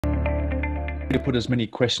to put as many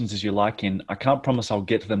questions as you like in. I can't promise I'll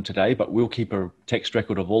get to them today, but we'll keep a text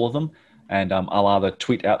record of all of them, and I'll either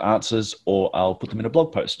tweet out answers or I'll put them in a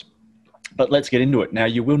blog post. But let's get into it. Now,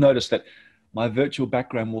 you will notice that my virtual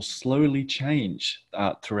background will slowly change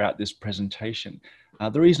throughout this presentation.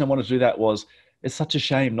 The reason I wanted to do that was it's such a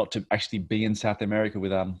shame not to actually be in South America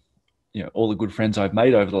with all the good friends I've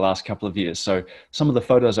made over the last couple of years. So some of the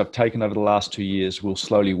photos I've taken over the last 2 years will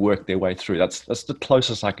slowly work their way through. That's the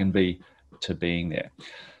closest I can be to being there.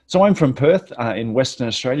 So I'm from Perth in Western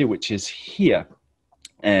Australia, which is here.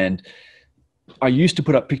 And I used to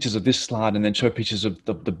put up pictures of this slide and then show pictures of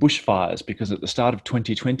the bushfires, because at the start of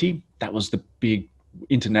 2020, that was the big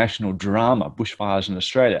international drama, bushfires in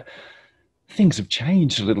Australia. Things have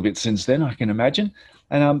changed a little bit since then, I can imagine.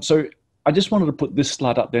 And so I just wanted to put this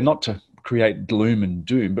slide up there, not to create gloom and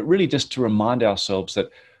doom, but really just to remind ourselves that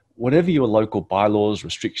whatever your local bylaws,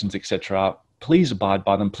 restrictions, etc. are, please abide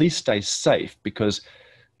by them. Please stay safe, because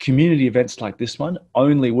community events like this one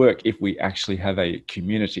only work if we actually have a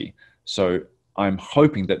community. So I'm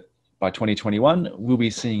hoping that by 2021, we'll be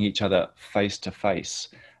seeing each other face to face.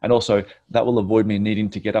 And also that will avoid me needing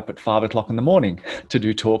to get up at 5 o'clock in the morning to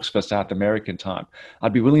do talks for South American time.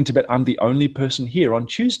 I'd be willing to bet I'm the only person here on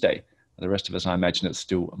Tuesday. The rest of us, I imagine it's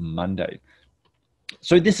still Monday.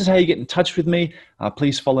 So this is how you get in touch with me.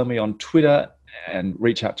 Please follow me on Twitter and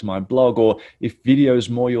reach out to my blog, or if video is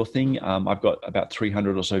more your thing, I've got about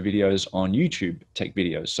 300 or so videos on YouTube, tech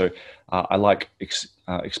videos. So I like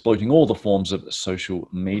exploiting all the forms of social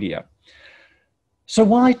media. So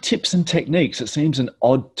why tips and techniques? It seems an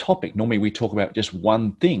odd topic. Normally we talk about just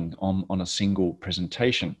one thing on a single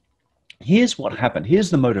presentation. Here's what happened.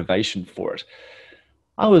 Here's the motivation for it.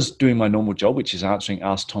 I was doing my normal job, which is answering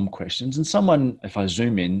Ask Tom questions, and someone, if I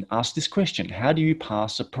zoom in, asked this question: how do you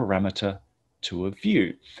pass a parameter to a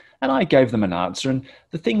view? And I gave them an answer, and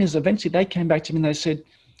the thing is, eventually they came back to me and they said,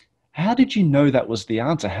 how did you know that was the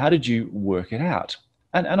answer? How did you work it out?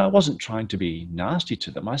 And I wasn't trying to be nasty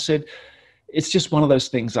to them. I said, it's just one of those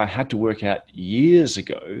things I had to work out years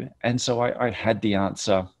ago, and so I had the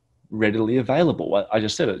answer readily available. I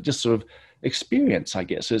just said it, just sort of experience, I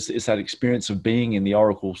guess. It's that experience of being in the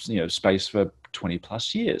Oracle space for 20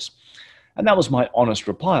 plus years. And that was my honest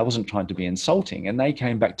reply. I wasn't trying to be insulting. And they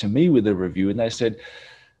came back to me with a review and they said,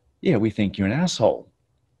 yeah, we think you're an asshole.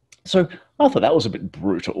 So I thought that was a bit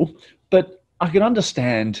brutal, but I could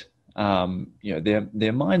understand their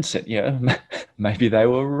mindset. Yeah, maybe they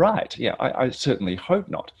were right. Yeah, I certainly hope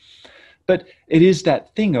not. But it is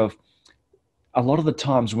that thing of, a lot of the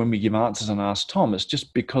times when we give answers on Ask Tom, it's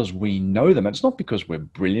just because we know them. It's not because we're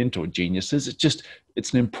brilliant or geniuses.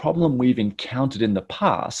 It's a problem we've encountered in the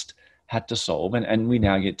past, had to solve, and we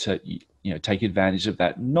now get to take advantage of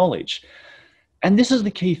that knowledge. And this is the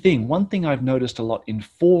key thing. One thing I've noticed a lot in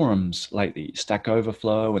forums lately, Stack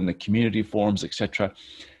Overflow and the community forums, etc.,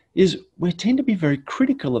 is we tend to be very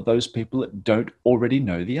critical of those people that don't already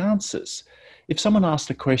know the answers. If someone asks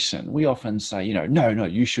a question, we often say, no,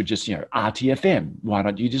 you should just, RTFM. Why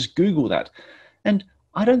don't you just Google that? And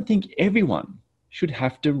I don't think everyone should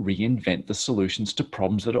have to reinvent the solutions to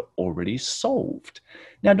problems that are already solved.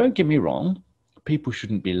 Now, don't get me wrong, people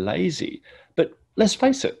shouldn't be lazy, but let's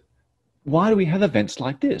face it, why do we have events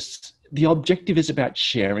like this? The objective is about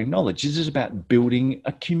sharing knowledge. This is about building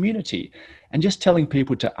a community. And just telling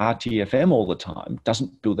people to RTFM all the time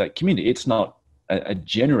doesn't build that community. It's not a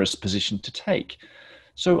generous position to take.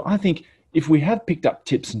 So I think if we have picked up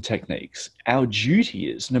tips and techniques, our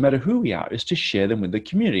duty is, no matter who we are, is to share them with the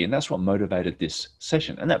community. And that's what motivated this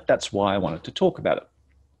session. And that's why I wanted to talk about it.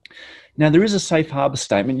 Now, there is a safe harbor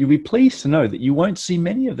statement. You'll be pleased to know that you won't see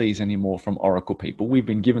many of these anymore from Oracle people. We've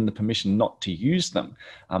been given the permission not to use them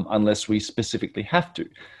unless we specifically have to.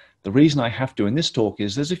 The reason I have to in this talk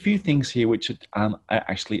is there's a few things here which are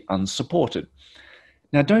actually unsupported.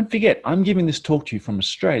 Now, don't forget, I'm giving this talk to you from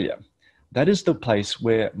Australia. That is the place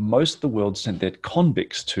where most of the world sent their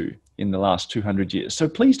convicts to in the last 200 years. So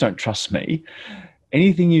please don't trust me.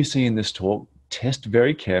 Anything you see in this talk, test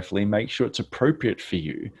very carefully, make sure it's appropriate for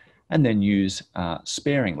you, and then use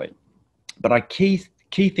sparingly. But a key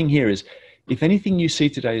thing here is, if anything you see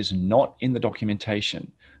today is not in the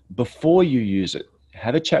documentation, before you use it,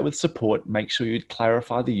 have a chat with support, make sure you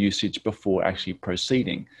clarify the usage before actually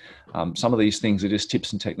proceeding. Some of these things are just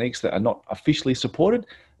tips and techniques that are not officially supported,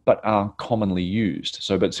 but are commonly used.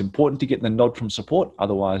 But it's important to get the nod from support,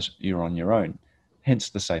 otherwise you're on your own, hence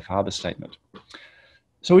the safe harbor statement.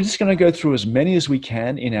 So we're just gonna go through as many as we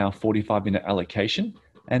can in our 45-minute allocation,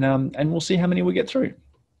 and we'll see how many we get through.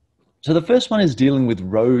 So the first one is dealing with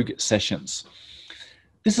rogue sessions.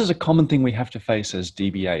 This is a common thing we have to face as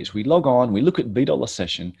DBAs. We log on, we look at $a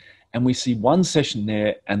session, and we see one session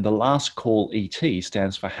there, and the last call ET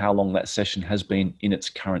stands for how long that session has been in its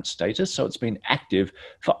current status. So it's been active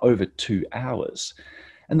for over 2 hours.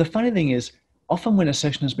 And the funny thing is, often when a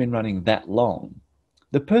session has been running that long,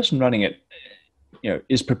 the person running it,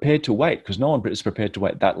 is prepared to wait, because no one is prepared to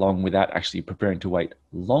wait that long without actually preparing to wait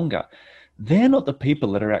longer. They're not the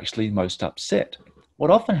people that are actually most upset.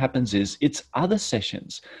 What often happens is it's other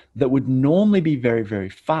sessions that would normally be very, very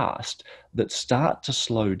fast that start to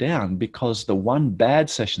slow down because the one bad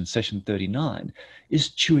session, session 39, is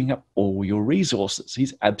chewing up all your resources.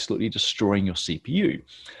 He's absolutely destroying your CPU.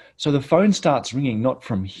 So the phone starts ringing not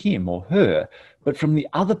from him or her, but from the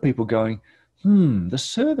other people going, the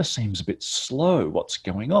server seems a bit slow. What's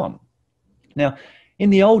going on? Now,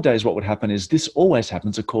 in the old days, what would happen is this always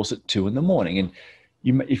happens, of course, at 2 in the morning. And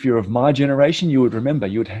if you're of my generation, you would remember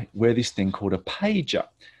you would wear this thing called a pager.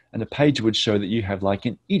 And a pager would show that you have like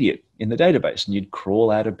an idiot in the database, and you'd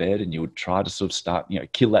crawl out of bed and you would try to sort of start,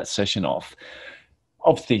 kill that session off.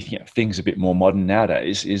 Obviously, things a bit more modern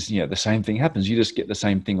nowadays is, the same thing happens. You just get the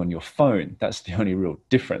same thing on your phone. That's the only real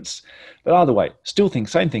difference. But either way,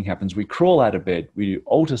 same thing happens. We crawl out of bed, we do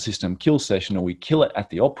alter system, kill session, or we kill it at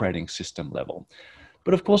the operating system level.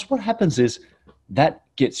 But of course, what happens is that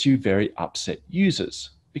gets you very upset users,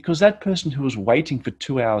 because that person who was waiting for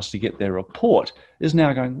 2 hours to get their report is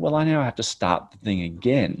now going, well, I now have to start the thing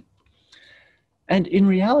again. And in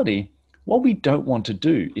reality, what we don't want to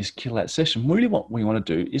do is kill that session. Really what we want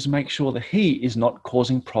to do is make sure that he is not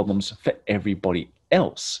causing problems for everybody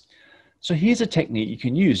else. So here's a technique you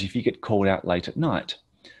can use if you get called out late at night.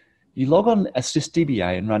 You log on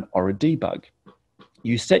SysDBA and run Aura debug.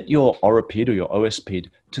 You set your Aura PID or your OS PID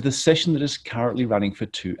to the session that is currently running for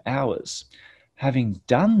 2 hours. Having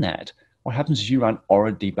done that, what happens is you run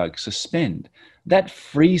Aura debug suspend. That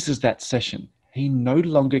freezes that session. He no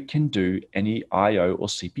longer can do any IO or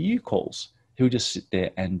CPU calls. He'll just sit there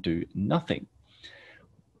and do nothing.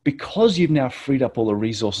 Because you've now freed up all the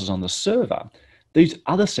resources on the server, these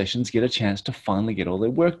other sessions get a chance to finally get all their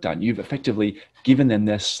work done. You've effectively given them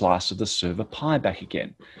their slice of the server pie back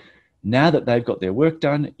again. Now that they've got their work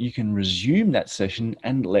done, you can resume that session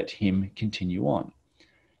and let him continue on.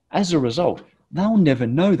 As a result, they'll never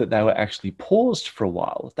know that they were actually paused for a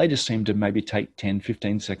while. They just seem to maybe take 10,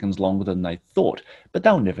 15 seconds longer than they thought, but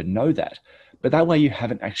they'll never know that. But that way you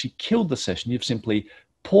haven't actually killed the session. You've simply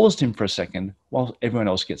paused him for a second while everyone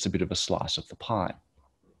else gets a bit of a slice of the pie.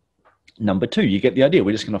 Number 2, you get the idea.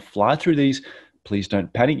 We're just going to fly through these. Please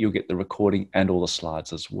don't panic. You'll get the recording and all the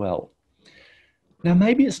slides as well. Now,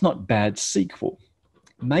 maybe it's not bad SQL.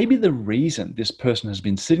 Maybe the reason this person has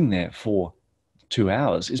been sitting there for 2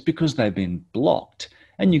 hours is because they've been blocked.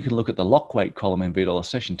 And you can look at the lock wait column in VDollar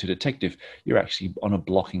session to detect if you're actually on a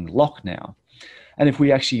blocking lock now. And if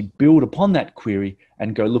we actually build upon that query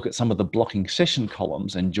and go look at some of the blocking session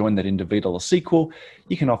columns and join that into VDollar SQL,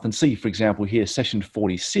 you can often see, for example, here, session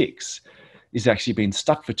 46 is actually been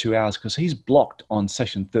stuck for 2 hours because he's blocked on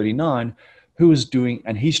session 39, who is doing,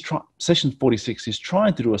 and session 46 is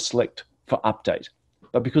trying to do a select for update.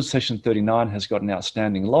 But because session 39 has got an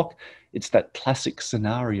outstanding lock, it's that classic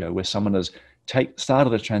scenario where someone has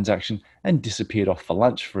started a transaction and disappeared off for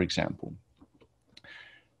lunch, for example.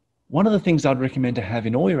 One of the things I'd recommend to have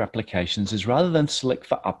in all your applications is, rather than select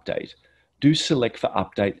for update, do select for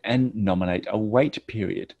update and nominate a wait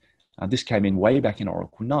period. This came in way back in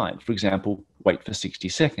Oracle 9. For example, wait for 60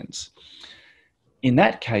 seconds. In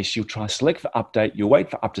that case, you'll try select for update, you'll wait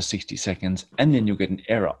for up to 60 seconds, and then you'll get an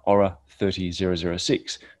error, Aura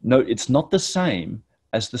 30006. Note, it's not the same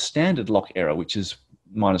as the standard lock error, which is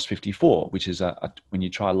 -54, which is when you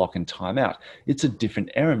try lock and timeout. It's a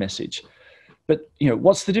different error message. But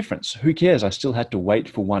what's the difference? Who cares? I still had to wait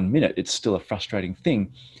for 1 minute. It's still a frustrating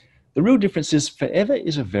thing. The real difference is forever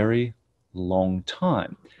is a very long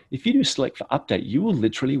time. If you do select for update, you will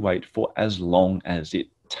literally wait for as long as it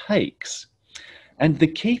takes. And the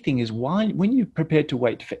key thing is, when you're prepared to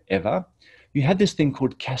wait forever, you have this thing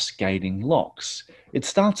called cascading locks. It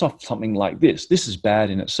starts off something like this. This is bad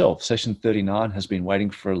in itself. Session 39 has been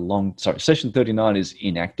waiting for session 39 is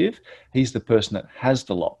inactive. He's the person that has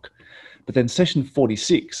the lock. But then session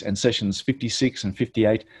 46 and sessions 56 and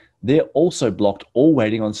 58, they're also blocked, all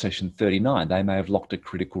waiting on session 39. They may have locked a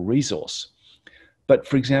critical resource. But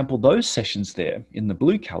for example, those sessions there in the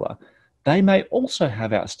blue color, they may also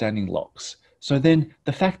have outstanding locks. So then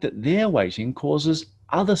the fact that they're waiting causes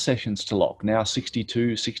other sessions to lock. Now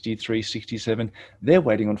 62, 63, 67, they're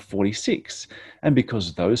waiting on 46. And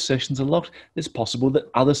because those sessions are locked, it's possible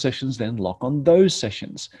that other sessions then lock on those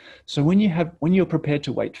sessions. So when you're prepared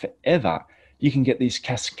to wait forever, you can get these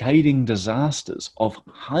cascading disasters of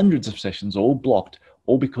hundreds of sessions all blocked,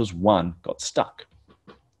 all because one got stuck.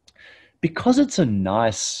 Because it's a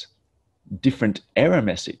nice different error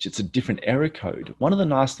message, it's a different error code, one of the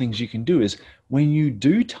nice things you can do is when you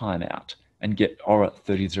do time out and get error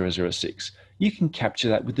 30006, you can capture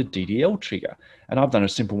that with the DDL trigger. And I've done a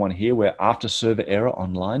simple one here where after server error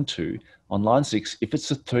on line 2, on line 6, if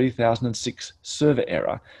it's a 3006 server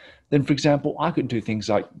error, then for example, I could do things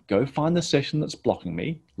like go find the session that's blocking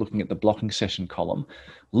me, looking at the blocking session column,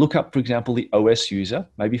 look up, for example, the OS user,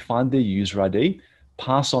 maybe find their user ID,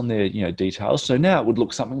 pass on their details. So now it would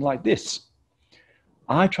look something like this.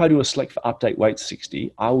 I try to select for update wait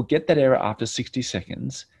 60. I will get that error after 60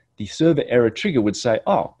 seconds. The server error trigger would say,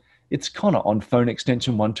 oh, it's Connor on phone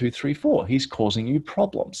extension 1234. He's causing you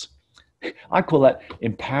problems. I call that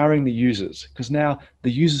empowering the users, because now the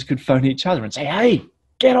users could phone each other and say, hey,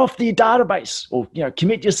 get off the database, or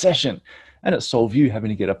commit your session. And it solves you having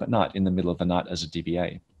to get up at night in the middle of the night as a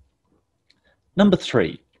DBA. Number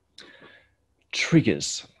 3,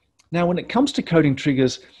 triggers. Now, when it comes to coding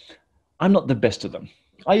triggers, I'm not the best at them.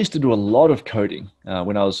 I used to do a lot of coding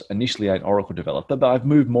when I was initially an Oracle developer, but I've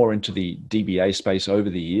moved more into the DBA space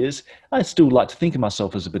over the years. I still like to think of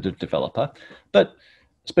myself as a bit of a developer, but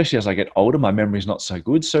especially as I get older, my memory is not so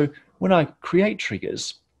good. So when I create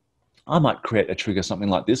triggers, I might create a trigger something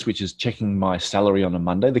like this, which is checking my salary on a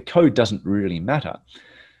Monday. The code doesn't really matter.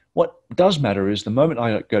 What does matter is the moment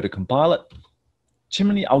I go to compile it,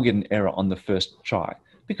 generally I'll get an error on the first try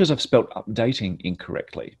because I've spelled updating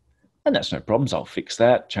incorrectly. And that's no problems. I'll fix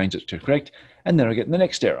that, change it to correct, and then I get the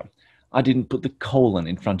next error. I didn't put the colon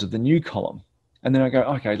in front of the new column. And then I go,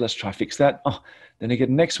 okay, let's try fix that. Oh, then I get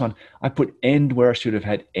the next one. I put end where I should have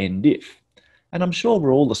had end if. And I'm sure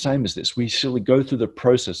we're all the same as this. We still go through the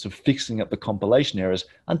process of fixing up the compilation errors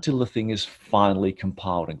until the thing is finally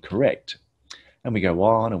compiled and correct. And we go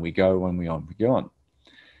on and we go on, we go on.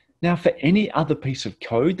 Now, for any other piece of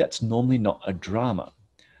code, that's normally not a drama.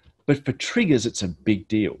 But for triggers, it's a big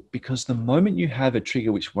deal, because the moment you have a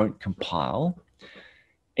trigger which won't compile,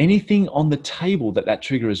 anything on the table that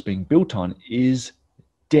trigger is being built on is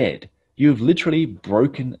dead. You've literally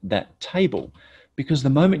broken that table, because the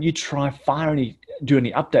moment you try do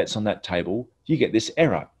any updates on that table, you get this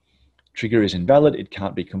error. Trigger is invalid, it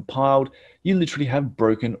can't be compiled. You literally have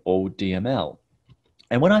broken all DML.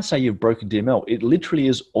 And when I say you've broken DML, it literally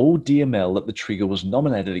is all DML that the trigger was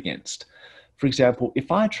nominated against. For example,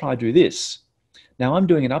 if I try to do this, now I'm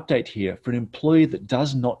doing an update here for an employee that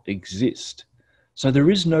does not exist. So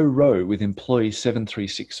there is no row with employee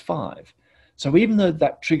 7365. So even though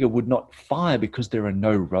that trigger would not fire because there are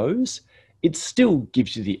no rows, it still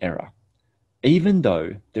gives you the error, even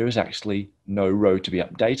though there is actually no row to be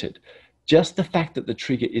updated. Just the fact that the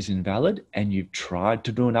trigger is invalid and you've tried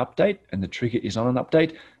to do an update and the trigger is on an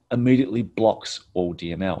update immediately blocks all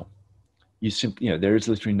DML. You simply, there is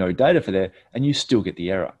literally no data for there, and you still get the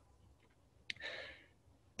error.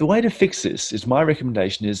 The way to fix this is, my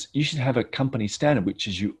recommendation is you should have a company standard, which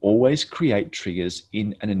is you always create triggers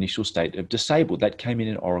in an initial state of disabled. That came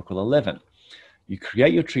in Oracle 11. You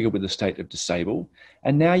create your trigger with a state of disable,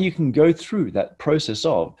 and now you can go through that process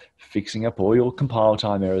of fixing up all your compile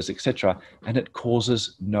time errors, etc., and it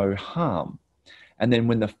causes no harm. And then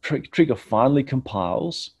when the trigger finally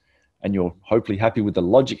compiles, and you're hopefully happy with the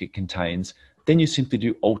logic it contains, then you simply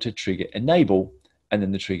do alter trigger enable, and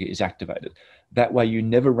then the trigger is activated. That way you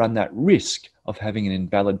never run that risk of having an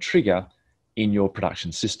invalid trigger in your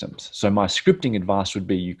production systems. So my scripting advice would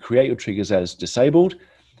be you create your triggers as disabled,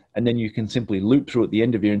 and then you can simply loop through at the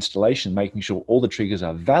end of your installation, making sure all the triggers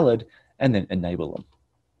are valid, and then enable them.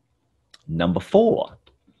 Number 4,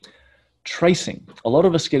 tracing. A lot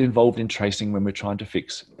of us get involved in tracing when we're trying to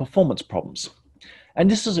fix performance problems. And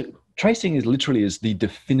tracing is literally the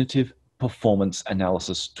definitive performance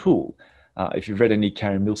analysis tool. If you've read any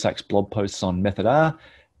Karen Millsack's blog posts on Method R,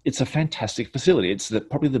 it's a fantastic facility. It's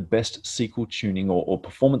probably the best SQL tuning or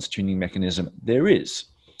performance tuning mechanism there is.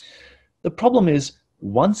 The problem is,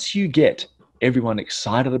 once you get everyone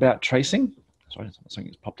excited about tracing, sorry,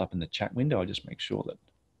 something's popped up in the chat window. I'll just make sure that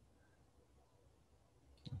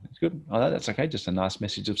it's good. Oh, that's okay. Just a nice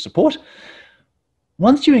message of support.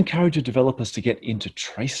 Once you encourage your developers to get into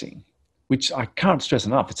tracing, which I can't stress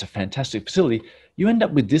enough, it's a fantastic facility, you end up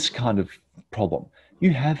with this kind of problem.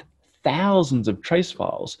 You have thousands of trace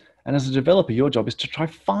files, and as a developer, your job is to try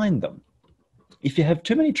find them. If you have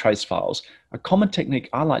too many trace files, a common technique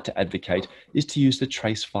I like to advocate is to use the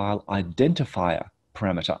trace file identifier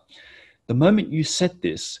parameter. The moment you set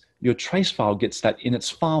this, your trace file gets that in its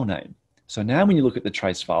file name. So now when you look at the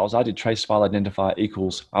trace files, I did trace file identifier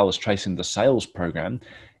equals, I was tracing the sales program,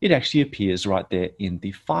 it actually appears right there in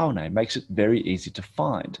the file name, makes it very easy to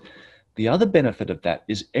find. The other benefit of that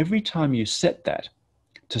is every time you set that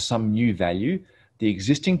to some new value, the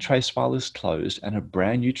existing trace file is closed and a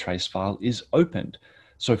brand new trace file is opened.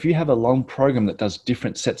 So if you have a long program that does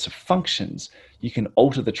different sets of functions, you can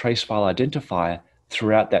alter the trace file identifier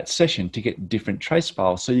throughout that session to get different trace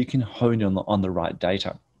files so you can hone on the right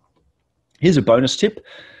data. Here's a bonus tip.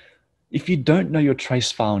 If you don't know your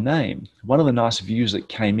trace file name, one of the nice views that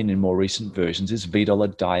came in more recent versions is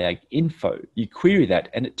 $diag info. You query that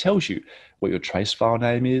and it tells you what your trace file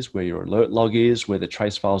name is, where your alert log is, where the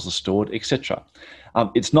trace files are stored, etc.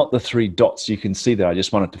 It's not the 3 dots you can see there. I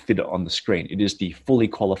just wanted to fit it on the screen. It is the fully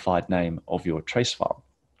qualified name of your trace file.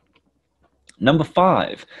 Number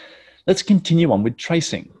 5, let's continue on with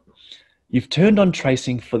tracing. You've turned on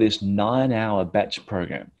tracing for this 9-hour batch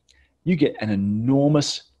program. You get an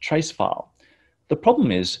enormous trace file. The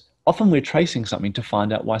problem is, often we're tracing something to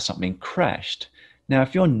find out why something crashed. Now,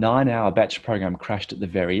 if your 9-hour batch program crashed at the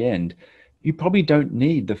very end, you probably don't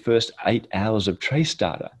need the first 8 hours of trace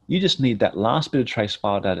data. You just need that last bit of trace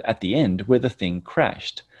file data at the end where the thing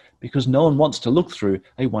crashed, because no one wants to look through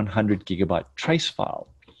a 100 gigabyte trace file.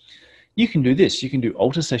 You can do this. You can do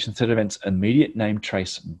alter session set events immediate name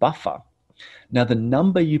trace buffer. Now, the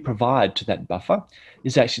number you provide to that buffer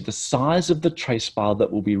is actually the size of the trace file that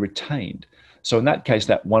will be retained. So in that case,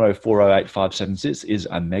 that 1040857 is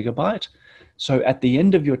a megabyte. So at the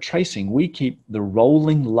end of your tracing, we keep the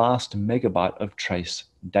rolling last megabyte of trace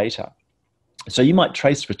data. So you might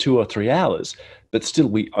trace for 2 or 3 hours, but still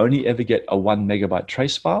we only ever get a 1 megabyte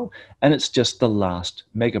trace file, and it's just the last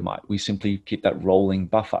megabyte. We simply keep that rolling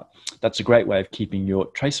buffer. That's a great way of keeping your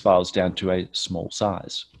trace files down to a small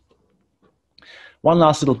size. One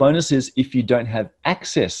last little bonus is if you don't have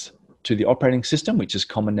access to the operating system, which is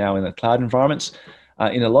common now in the cloud environments,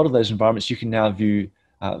 in a lot of those environments, you can now view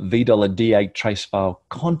 $diag trace file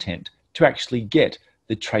content to actually get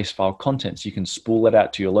the trace file contents. You can spool it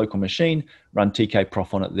out to your local machine, run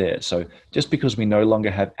tkprof on it there. So just because we no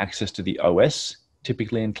longer have access to the OS,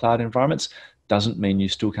 typically in cloud environments, doesn't mean you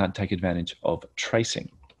still can't take advantage of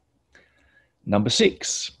tracing. Number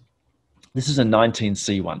 6, this is a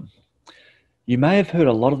 19C one. You may have heard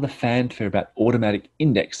a lot of the fanfare about automatic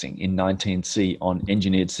indexing in 19C on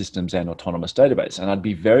engineered systems and autonomous database, and I'd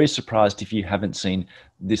be very surprised if you haven't seen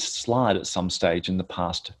this slide at some stage in the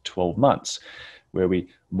past 12 months, where we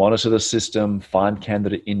monitor the system, find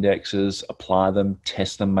candidate indexes, apply them,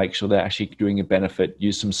 test them, make sure they're actually doing a benefit,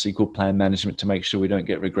 use some SQL plan management to make sure we don't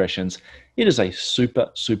get regressions. It is a super,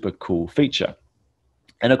 super cool feature.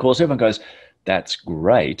 And of course, everyone goes, that's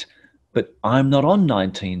great, but I'm not on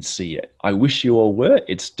 19C yet. I wish you all were.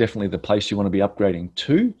 It's definitely the place you want to be upgrading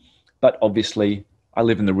to. But obviously, I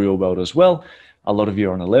live in the real world as well. A lot of you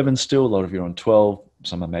are on 11 still, a lot of you are on 12,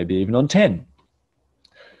 some are maybe even on 10.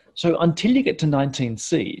 So until you get to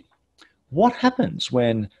 19C, what happens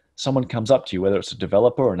when someone comes up to you, whether it's a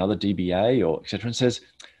developer or another DBA or et cetera, and says,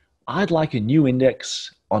 I'd like a new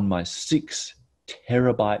index on my 6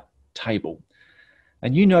 terabyte table.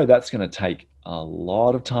 And you know that's going to take a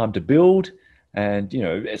lot of time to build, and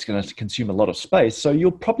it's going to consume a lot of space. So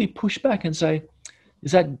you'll probably push back and say,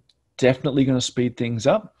 is that definitely going to speed things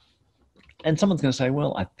up? And someone's going to say,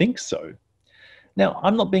 well, I think so. Now,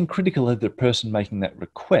 I'm not being critical of the person making that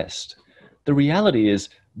request. The reality is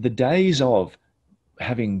the days of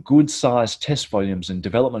having good sized test volumes and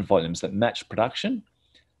development volumes that match production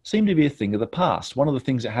seem to be a thing of the past. One of the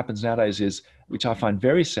things that happens nowadays is, which I find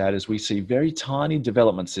very sad, is we see very tiny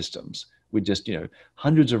development systems with just,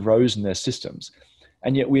 hundreds of rows in their systems.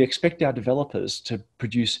 And yet we expect our developers to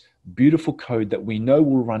produce beautiful code that we know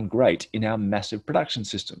will run great in our massive production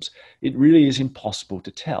systems. It really is impossible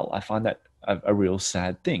to tell. I find that a real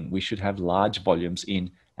sad thing. We should have large volumes in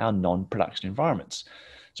our non-production environments.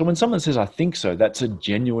 So when someone says, I think so, that's a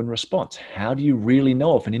genuine response. How do you really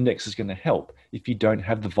know if an index is going to help if you don't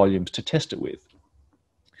have the volumes to test it with?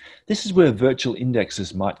 This is where virtual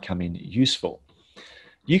indexes might come in useful.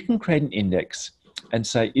 You can create an index and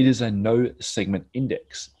say it is a no segment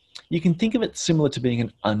index. You can think of it similar to being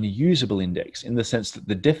an unusable index in the sense that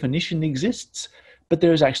the definition exists, but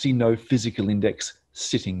there is actually no physical index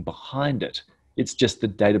sitting behind it. It's just the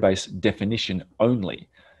database definition only.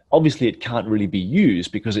 Obviously, it can't really be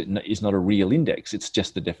used because it is not a real index. It's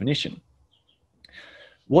just the definition.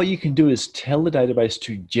 What you can do is tell the database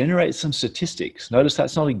to generate some statistics. Notice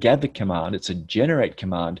that's not a gather command, it's a generate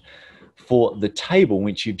command for the table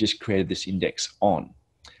which you've just created this index on.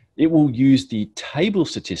 It will use the table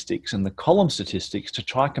statistics and the column statistics to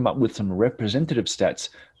try to come up with some representative stats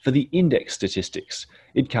for the index statistics.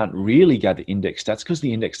 It can't really gather index stats because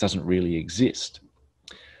the index doesn't really exist.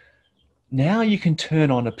 Now you can turn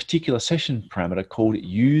on a particular session parameter called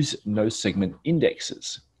use no segment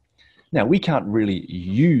indexes. Now we can't really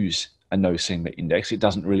use a no segment index. It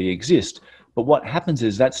doesn't really exist. But what happens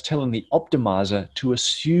is that's telling the optimizer to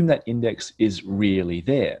assume that index is really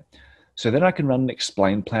there. So then I can run an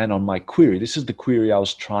explain plan on my query. This is the query I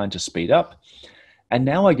was trying to speed up. And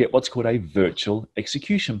now I get what's called a virtual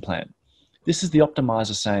execution plan. This is the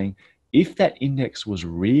optimizer saying, if that index was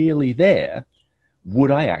really there,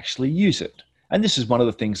 would I actually use it? And this is one of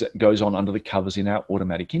the things that goes on under the covers in our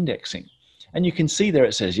automatic indexing. And you can see there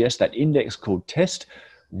it says, yes, that index called test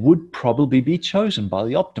would probably be chosen by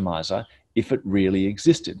the optimizer if it really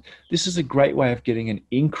existed. This is a great way of getting an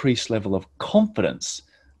increased level of confidence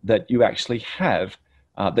that you actually have,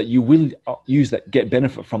 that you will use that, get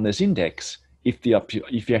benefit from this index if you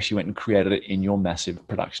actually went and created it in your massive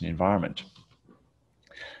production environment.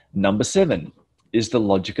 Number 7 is the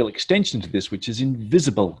logical extension to this, which is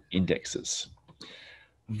invisible indexes.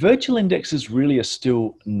 Virtual indexes really are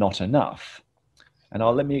still not enough. And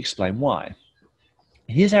let me explain why.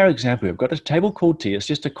 Here's our example. We've got a table called T. It's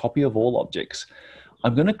just a copy of all objects.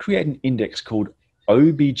 I'm going to create an index called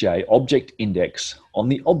obj, object index, on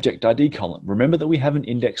the object ID column. Remember that we have an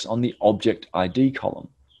index on the object ID column.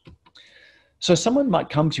 So someone might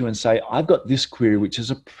come to you and say, I've got this query, which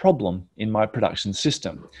is a problem in my production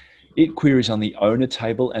system. It queries on the owner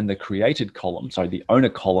table and the created column, sorry, the owner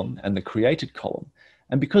column and the created column.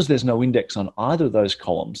 And because there's no index on either of those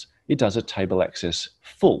columns, it does a table access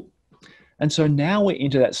full. And so now we're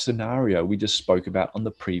into that scenario we just spoke about on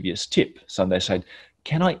the previous tip. So they said,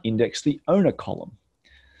 can I index the owner column?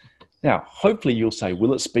 Now, hopefully you'll say,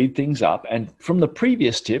 will it speed things up? And from the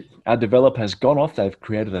previous tip, our developer has gone off, they've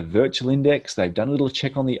created a virtual index, they've done a little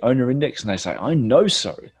check on the owner index, and they say, I know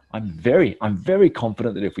so. I'm very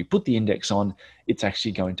confident that if we put the index on, it's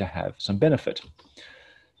actually going to have some benefit.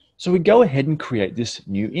 So we go ahead and create this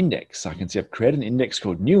new index. I can see I've created an index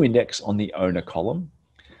called new index on the owner column.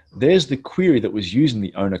 There's the query that was using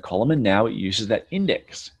the owner column, and now it uses that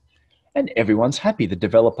index. And everyone's happy. The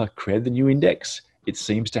developer created the new index. It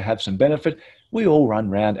seems to have some benefit. We all run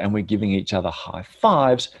around and we're giving each other high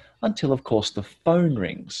fives until, of course, the phone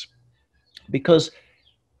rings. Because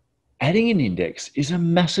adding an index is a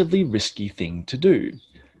massively risky thing to do.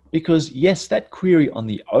 Because yes, that query on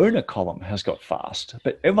the owner column has got fast,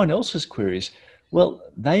 but everyone else's queries, well,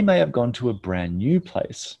 they may have gone to a brand new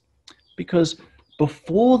place. Because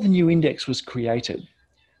before the new index was created,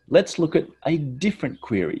 let's look at a different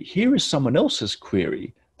query. Here is someone else's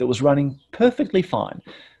query that was running perfectly fine.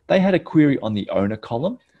 They had a query on the owner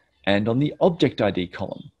column and on the object ID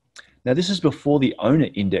column. Now this is before the owner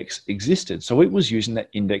index existed. So it was using that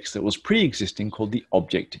index that was pre-existing called the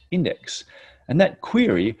object index. And that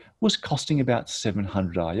query was costing about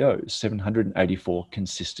 700 IOs, 784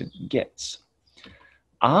 consistent gets.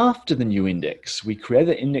 After the new index, we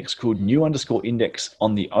created an index called new_index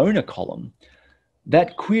on the owner column.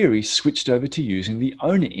 That query switched over to using the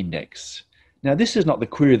owner index. Now, this is not the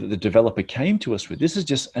query that the developer came to us with. This is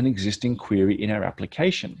just an existing query in our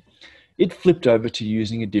application. It flipped over to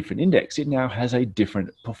using a different index. It now has a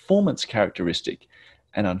different performance characteristic.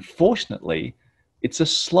 And unfortunately, it's a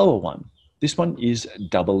slower one. This one is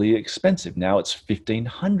doubly expensive. Now it's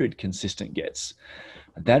 1,500 consistent gets.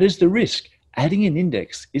 That is the risk. Adding an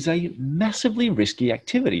index is a massively risky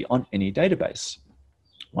activity on any database.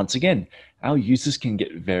 Once again, our users can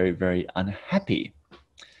get very unhappy.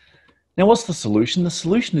 Now, what's the solution? The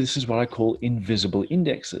solution to this is what I call invisible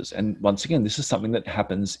indexes. And once again, this is something that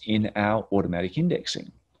happens in our automatic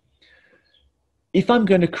indexing. If I'm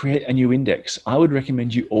going to create a new index, I would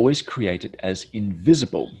recommend you always create it as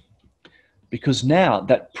invisible. Because now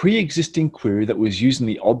that pre-existing query that was using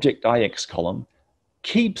the object IX column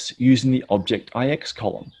keeps using the object IX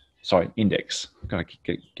column. Sorry, index. I've got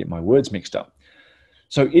to get my words mixed up.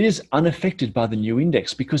 So it is unaffected by the new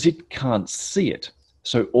index because it can't see it.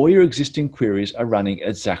 So all your existing queries are running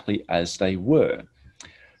exactly as they were.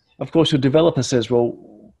 Of course, your developer says,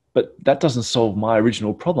 well, but that doesn't solve my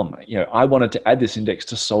original problem. I wanted to add this index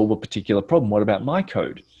to solve a particular problem. What about my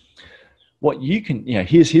code? What you can,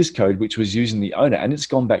 here's his code, which was using the owner, and it's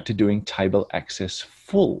gone back to doing table access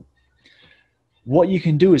full. What you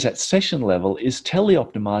can do is at session level is tell the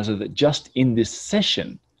optimizer that just in this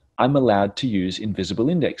session, I'm allowed to use invisible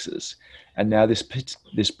indexes. And now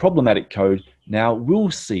this problematic code now will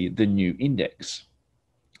see the new index.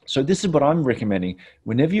 So this is what I'm recommending.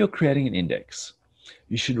 Whenever you're creating an index,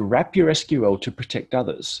 you should wrap your SQL to protect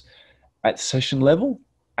others. At session level,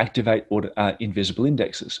 activate invisible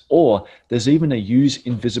indexes, or there's even a use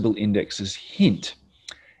invisible indexes hint.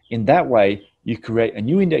 In that way, you create a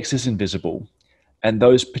new index as invisible. And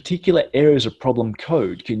those particular areas of problem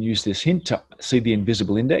code can use this hint to see the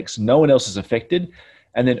invisible index. No one else is affected.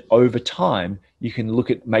 And then over time, you can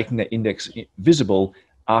look at making that index visible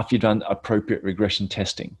after you've done appropriate regression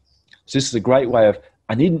testing. So this is a great way of,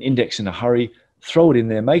 I need an index in a hurry, throw it in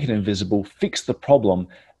there, make it invisible, fix the problem.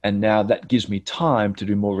 And now that gives me time to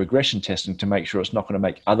do more regression testing to make sure it's not going to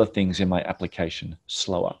make other things in my application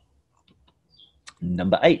slower.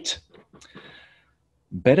 Number 8,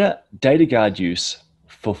 better data guard use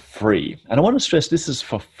for free. And I want to stress this is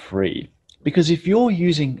for free, because if you're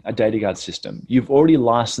using a data guard system, you've already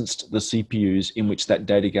licensed the CPUs in which that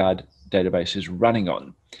data guard database is running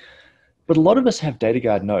on. But a lot of us have data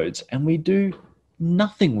guard nodes and we do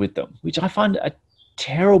nothing with them, which I find a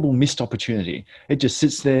terrible missed opportunity. It just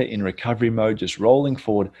sits there in recovery mode, just rolling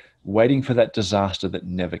forward, waiting for that disaster that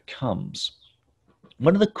never comes.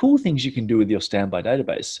 One of the cool things you can do with your standby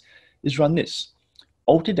database is run this: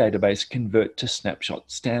 alter database convert to snapshot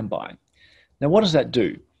standby. Now, what does that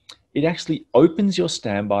do? It actually opens your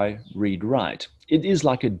standby read-write. It is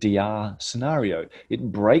like a DR scenario.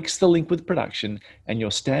 It breaks the link with production, and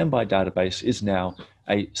your standby database is now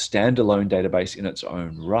a standalone database in its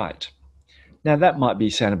own right. Now, that might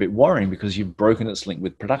sound a bit worrying because you've broken its link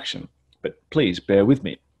with production, but please bear with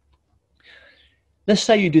me. Let's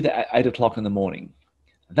say you do that at 8 o'clock in the morning.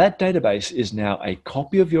 That database is now a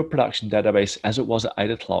copy of your production database as it was at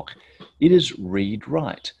 8 o'clock. It is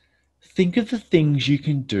read-write. Think of the things you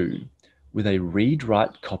can do with a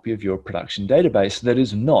read-write copy of your production database that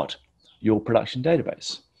is not your production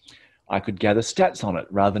database. I could gather stats on it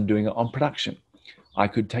rather than doing it on production. I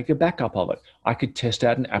could take a backup of it. I could test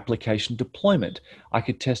out an application deployment. I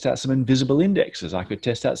could test out some invisible indexes. I could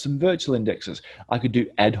test out some virtual indexes. I could do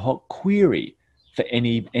ad hoc query for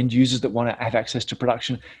any end users that want to have access to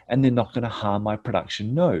production, and they're not going to harm my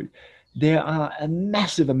production node. There are a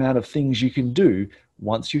massive amount of things you can do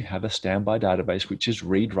once you have a standby database which is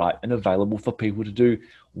read-write and available for people to do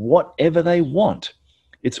whatever they want.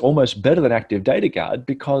 It's almost better than Active Data Guard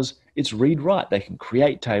because it's read-write. They can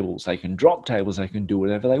create tables, they can drop tables, they can do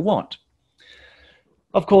whatever they want.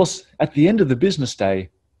 Of course, at the end of the business day,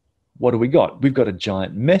 what do we got? We've got a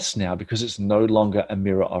giant mess now because it's no longer a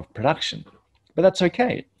mirror of production. But that's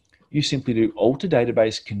okay. You simply do alter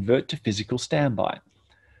database, convert to physical standby.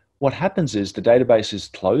 What happens is the database is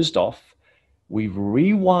closed off. We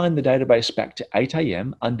rewind the database back to 8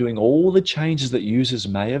 a.m., undoing all the changes that users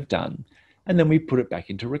may have done, and then we put it back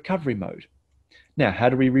into recovery mode. Now, how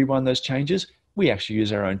do we rewind those changes? We actually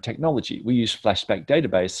use our own technology. We use flashback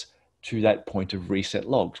database to that point of reset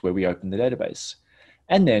logs where we open the database.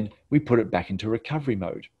 And then we put it back into recovery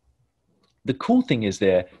mode. The cool thing is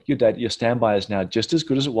there, your standby is now just as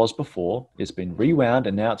good as it was before. It's been rewound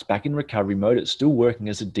and now it's back in recovery mode. It's still working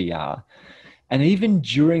as a DR. And even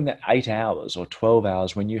during the 8 hours or 12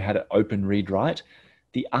 hours when you had it open read-write,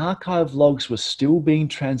 the archive logs were still being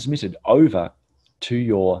transmitted over to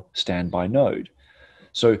your standby node.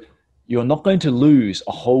 So you're not going to lose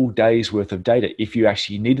a whole day's worth of data if you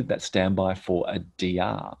actually needed that standby for a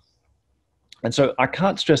DR. And so I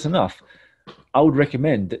can't stress enough, I would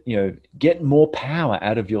recommend that, get more power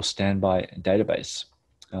out of your standby database.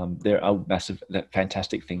 They're a massive,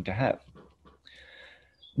 fantastic thing to have.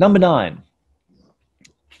 Number 9,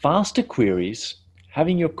 faster queries,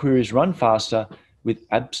 having your queries run faster with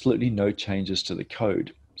absolutely no changes to the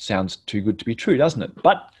code. Sounds too good to be true, doesn't it?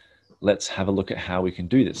 But let's have a look at how we can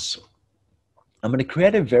do this. I'm going to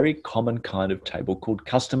create a very common kind of table called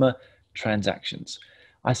customer transactions.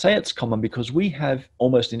 I say it's common because we have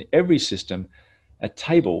almost in every system a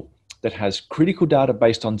table that has critical data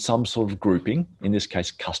based on some sort of grouping, in this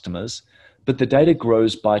case customers, but the data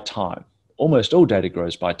grows by time. Almost all data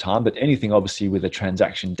grows by time, but anything obviously with a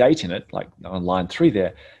transaction date in it, like on line 3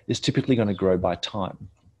 there, is typically going to grow by time.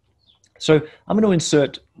 So I'm going to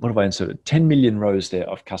insert, what have I inserted? 10 million rows there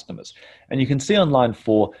of customers. And you can see on line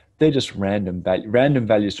 4, they're just random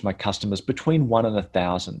values to my customers between 1 and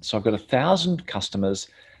 1,000. So I've got 1,000 customers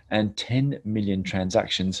and 10 million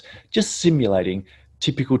transactions, just simulating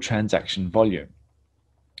typical transaction volume.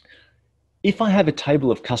 If I have a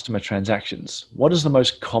table of customer transactions, what is the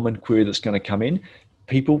most common query that's going to come in?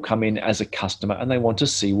 People come in as a customer and they want to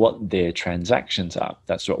see what their transactions are.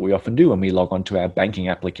 That's what we often do when we log on to our banking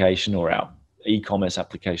application or our e-commerce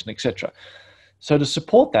application, etc. So to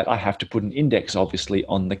support that, I have to put an index, obviously,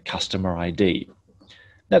 on the customer ID.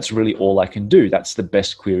 That's really all I can do. That's the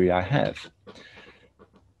best query I have.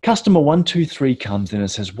 Customer 123 comes in and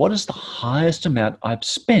says, what is the highest amount I've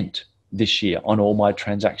spent this year on all my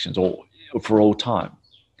transactions or for all time?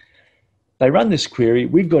 They run this query.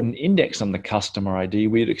 We've got an index on the customer ID.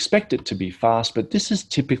 We'd expect it to be fast, but this is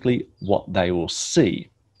typically what they will see.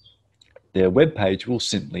 Their web page will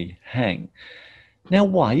simply hang. Now,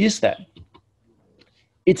 why is that?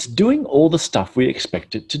 It's doing all the stuff we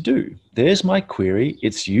expect it to do. There's my query.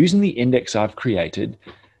 It's using the index I've created.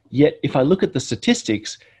 Yet, if I look at the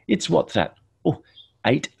statistics, it's what's that? Oh,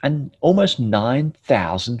 8 and almost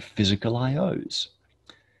 9,000 physical IOs.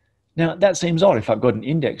 Now, that seems odd. If I've got an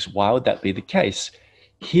index, why would that be the case?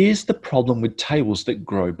 Here's the problem with tables that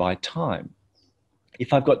grow by time.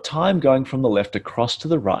 If I've got time going from the left across to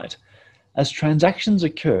the right, as transactions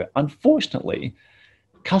occur, unfortunately,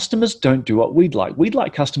 customers don't do what we'd like. We'd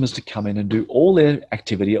like customers to come in and do all their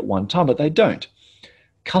activity at one time, but they don't.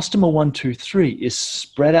 Customer 123 is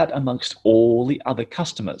spread out amongst all the other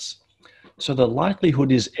customers. So the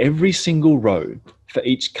likelihood is every single row for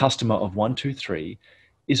each customer of 123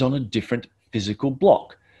 is on a different physical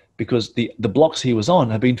block, because the blocks he was on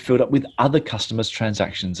have been filled up with other customers'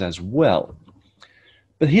 transactions as well.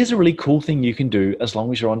 But here's a really cool thing you can do as long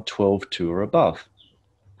as you're on 12.2 or above.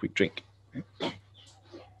 Quick drink.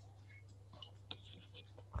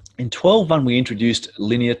 In 12.1, we introduced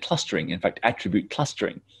linear clustering, in fact, attribute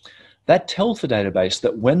clustering. That tells the database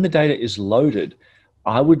that when the data is loaded,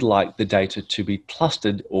 I would like the data to be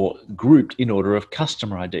clustered or grouped in order of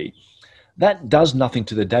customer ID. That does nothing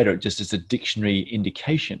to the data, it just is a dictionary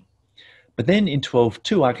indication. But then in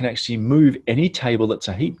 12.2, I can actually move any table that's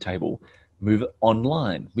a heap table, move it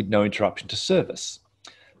online with no interruption to service.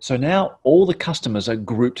 So now all the customers are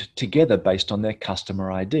grouped together based on their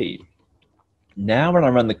customer ID. Now when I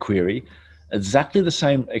run the query, exactly the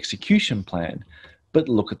same execution plan, but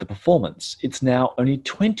look at the performance. It's now only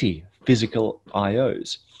 20 physical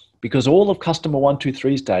IOs because all of customer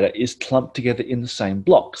 123's data is clumped together in the same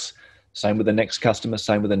blocks. Same with the next customer,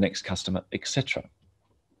 same with the next customer, etc.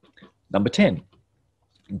 Number 10,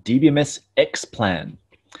 DBMS X plan.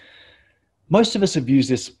 Most of us have used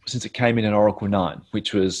this since it came in Oracle 9,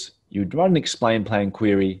 which was you'd run an explain plan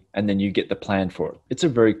query and then you get the plan for it. It's a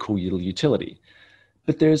very cool little utility.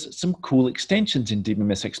 But there's some cool extensions in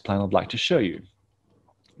DBMS X plan I'd like to show you.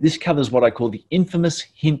 This covers what I call the infamous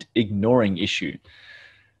hint ignoring issue.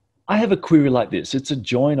 I have a query like this. It's a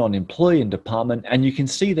join on employee and department, and you can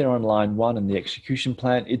see there on line 1 in the execution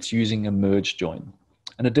plan, it's using a merge join.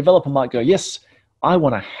 And a developer might go, yes, I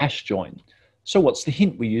want a hash join. So what's the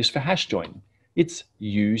hint we use for hash join? It's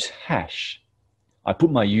use hash. I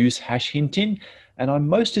put my use hash hint in, and I'm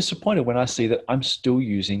most disappointed when I see that I'm still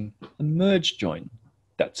using a merge join.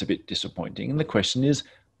 That's a bit disappointing. And the question is,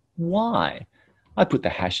 why? I put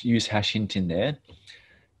the use hash hint in there.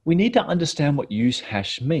 We need to understand what use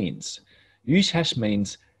hash means. Use hash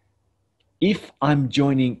means if I'm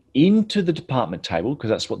joining into the department table, because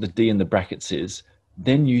that's what the D in the brackets is,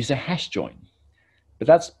 then use a hash join. But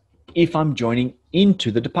that's if I'm joining into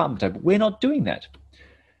the department table. We're not doing that.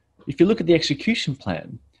 If you look at the execution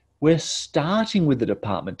plan, we're starting with the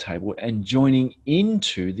department table and joining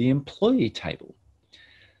into the employee table.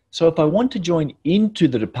 So if I want to join into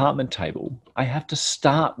the department table, I have to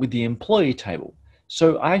start with the employee table.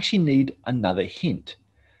 So I actually need another hint.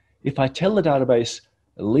 If I tell the database,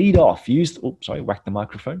 lead off, whack the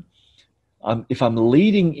microphone. If I'm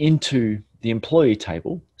leading into the employee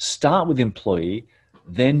table, start with employee,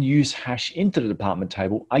 then use hash into the department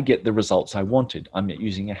table, I get the results I wanted. I'm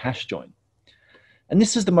using a hash join. And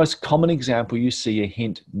this is the most common example you see a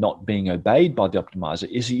hint not being obeyed by the optimizer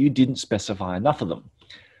is that you didn't specify enough of them.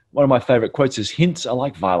 One of my favorite quotes is, hints are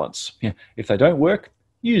like violence. If they don't work,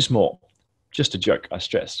 use more. Just a joke, I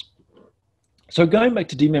stress. So going back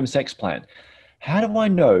to DBMS X plan, how do I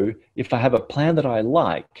know if I have a plan that I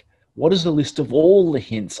like, what is the list of all the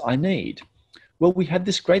hints I need? Well, we have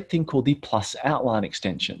this great thing called the plus outline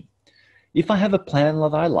extension. If I have a plan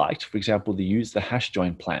that I liked, for example, use the hash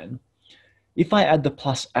join plan, if I add the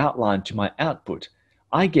plus outline to my output,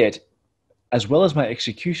 I get, as well as my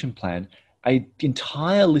execution plan, an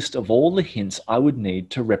entire list of all the hints I would need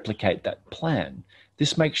to replicate that plan.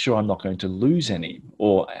 This makes sure I'm not going to lose any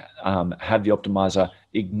or have the optimizer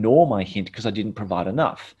ignore my hint because I didn't provide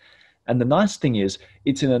enough. And the nice thing is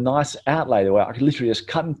it's in a nice outlay where I can literally just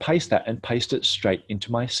cut and paste that and paste it straight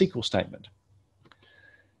into my SQL statement.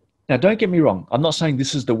 Now, don't get me wrong. I'm not saying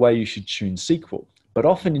this is the way you should tune SQL, but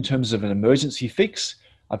often in terms of an emergency fix,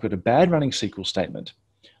 I've got a bad running SQL statement.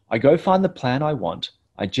 I go find the plan I want,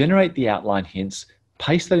 I generate the outline hints,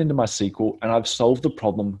 paste that into my SQL, and I've solved the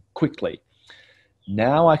problem quickly.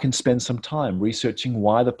 Now I can spend some time researching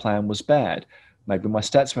why the plan was bad. Maybe my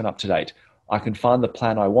stats weren't up to date. I can find the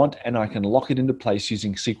plan I want and I can lock it into place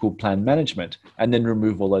using SQL plan management and then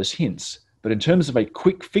remove all those hints. But in terms of a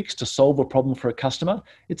quick fix to solve a problem for a customer,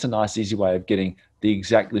 it's a nice, easy way of getting the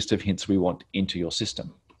exact list of hints we want into your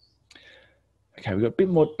system. Okay, we've got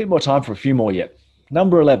a bit more time for a few more yet.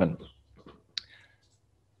 Number 11.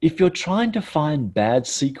 If you're trying to find bad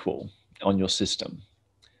SQL on your system,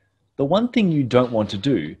 the one thing you don't want to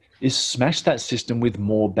do is smash that system with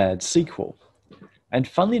more bad SQL. And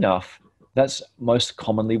funnily enough, that's most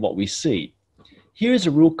commonly what we see. Here is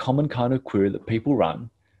a real common kind of query that people run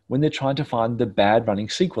when they're trying to find the bad running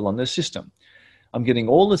SQL on their system. I'm getting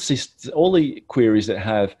all the queries that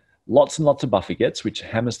have lots and lots of buffer gets, which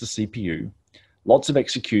hammers the CPU, lots of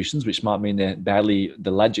executions, which might mean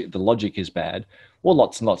the logic is bad, or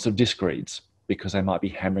lots and lots of disk reads, because they might be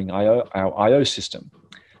hammering our IO system.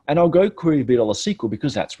 And I'll go query VSQL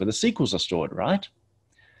because that's where the SQLs are stored, right?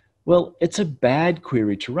 Well, it's a bad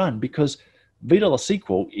query to run because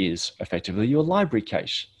VSQL is effectively your library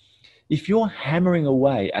cache. If you're hammering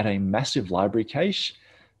away at a massive library cache,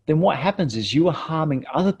 then what happens is you are harming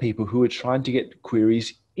other people who are trying to get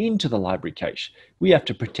queries into the library cache. We have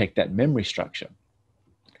to protect that memory structure.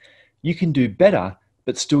 You can do better,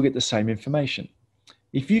 but still get the same information.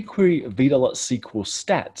 If you query VSQL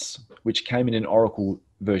stats, which came in Oracle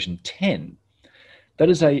version 10, that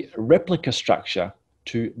is a replica structure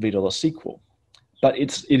to VSQL. But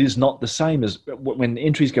it is not the same as when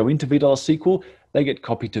entries go into VSQL, they get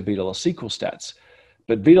copied to VSQL stats.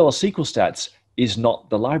 But VSQL stats is not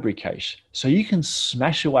the library cache. So you can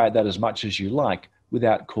smash away at that as much as you like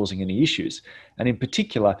without causing any issues. And in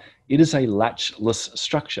particular, it is a latchless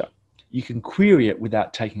structure. You can query it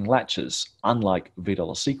without taking latches, unlike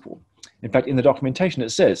VSQL. In fact, in the documentation,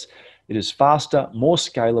 it says it is faster, more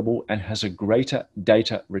scalable, and has a greater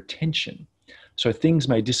data retention. So things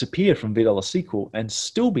may disappear from VSQL and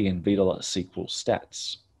still be in VSQL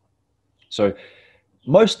stats. So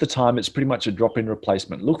most of the time, it's pretty much a drop-in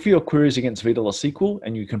replacement. Look for your queries against VSQL,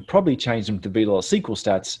 and you can probably change them to VSQL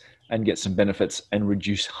stats and get some benefits and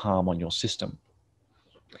reduce harm on your system.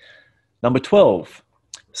 Number 12,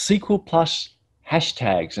 SQL plus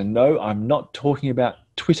hashtags. And no, I'm not talking about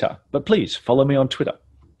Twitter, but please follow me on Twitter.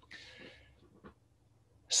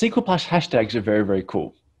 SQL plus hashtags are very, very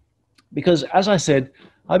cool. Because as I said,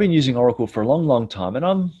 I've been using Oracle for a long, long time, and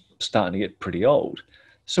I'm starting to get pretty old.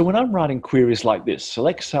 So when I'm writing queries like this,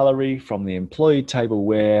 select salary from the employee table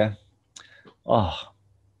where,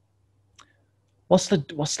 what's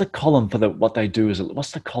the column for what they do?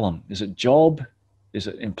 What's the column? Is it job? Is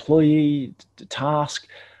it employee, task?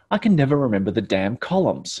 I can never remember the damn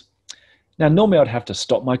columns. Now, normally I'd have to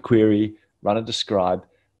stop my query, run a describe,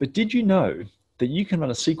 but did you know that you can run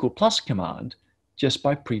a SQL plus command just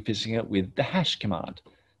by prefixing it with the hash command?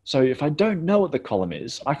 So if I don't know what the column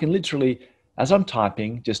is, I can literally, as I'm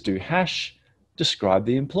typing, just do hash, describe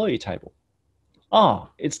the employee table.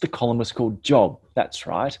 It's the column that's called job, that's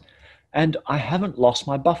right. And I haven't lost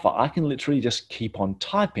my buffer. I can literally just keep on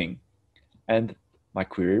typing and my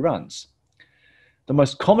query runs. The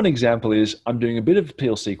most common example is I'm doing a bit of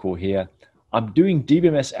PL SQL here. I'm doing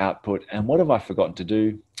DBMS output, and what have I forgotten to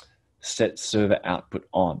do? Set server output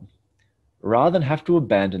on. Rather than have to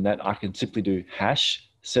abandon that, I can simply do hash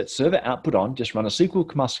set server output on, just run a SQL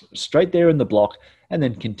command straight there in the block, and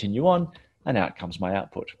then continue on, and out comes my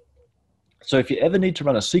output. So if you ever need to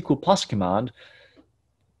run a SQL plus command,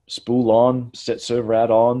 spool on, set server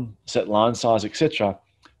out on, set line size, etc.,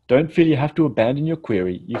 don't feel you have to abandon your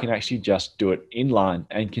query. You can actually just do it in line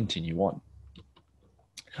and continue on.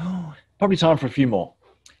 Probably time for a few more.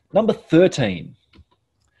 Number 13,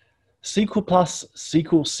 SQL plus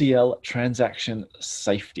SQL CL transaction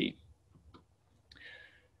safety.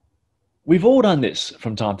 We've all done this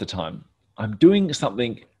from time to time. I'm doing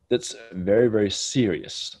something that's very, very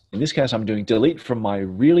serious. In this case, I'm doing delete from my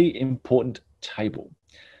really important table.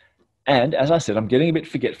 And as I said, I'm getting a bit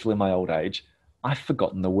forgetful in my old age. I've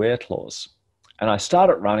forgotten the where clause. And I start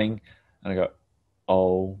it running and I go,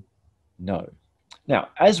 oh no. Now,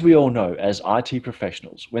 as we all know, as IT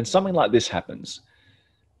professionals, when something like this happens,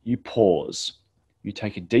 you pause, you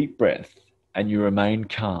take a deep breath, and you remain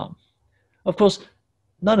calm. Of course,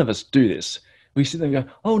 none of us do this. We sit there and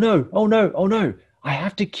go, oh no, oh no, oh no, I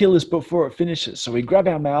have to kill this before it finishes. So we grab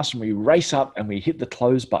our mouse and we race up and we hit the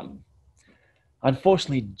close button.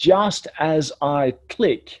 Unfortunately, just as I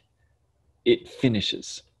click, it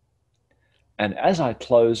finishes. And as I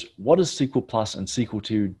close, what does SQL Plus and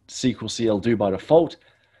SQL CL do by default?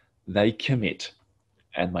 They commit,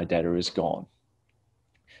 and my data is gone.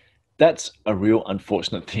 That's a real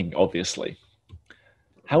unfortunate thing, obviously.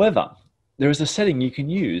 However, there is a setting you can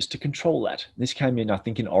use to control that. This came in, I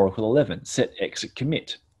think, in Oracle 11, set exit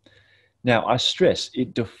commit. Now, I stress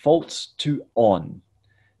it defaults to on.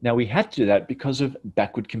 Now, we had to do that because of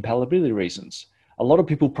backward compatibility reasons. A lot of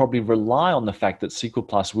people probably rely on the fact that SQL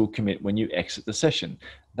Plus will commit when you exit the session.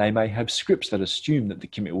 They may have scripts that assume that the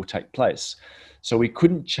commit will take place. So we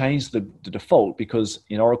couldn't change the default because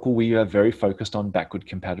in Oracle, we are very focused on backward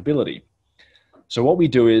compatibility. So what we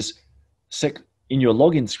do is in your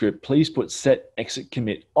login script, please put set exit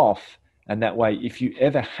commit off. And that way, if you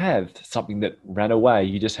ever have something that ran away,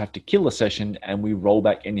 you just have to kill the session and we roll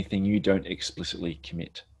back anything you don't explicitly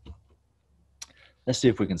commit. Let's see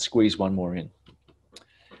if we can squeeze one more in.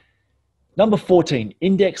 Number 14,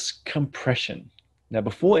 index compression. Now,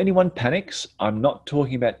 before anyone panics, I'm not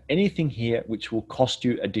talking about anything here which will cost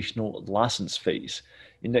you additional license fees.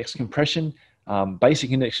 Index compression,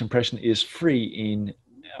 basic index compression is free in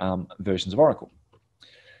versions of Oracle.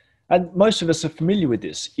 And most of us are familiar with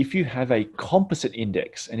this. If you have a composite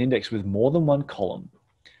index, an index with more than one column,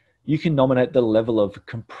 you can nominate the level of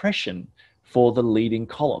compression for the leading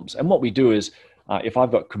columns. And what we do is, if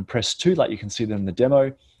I've got compressed 2, like you can see them in the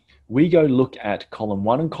demo, we go look at column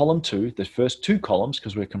 1 and column 2, the first 2 columns,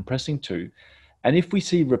 because we're compressing 2. And if we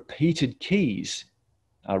see repeated keys,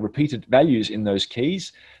 repeated values in those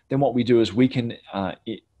keys, then what we do is we can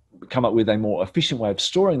come up with a more efficient way of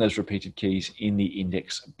storing those repeated keys in the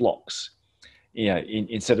index blocks.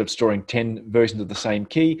 Instead of storing 10 versions of the same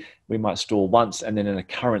key, we might store once and then an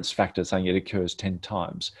occurrence factor saying it occurs 10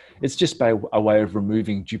 times. It's just a way of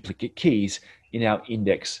removing duplicate keys in our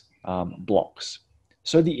index blocks.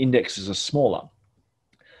 So the indexes are smaller.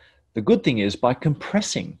 The good thing is by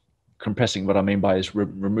compressing what I mean by is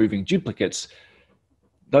removing duplicates,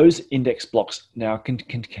 those index blocks now can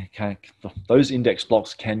contain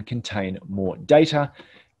more data,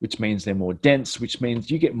 which means they're more dense, which means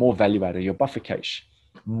you get more value out of your buffer cache.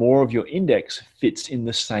 More of your index fits in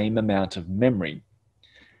the same amount of memory.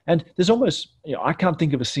 And there's almost, I can't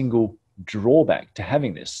think of a single drawback to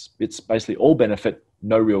having this. It's basically all benefit,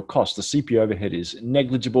 no real cost. The CPU overhead is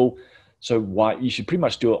negligible, so why you should pretty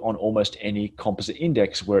much do it on almost any composite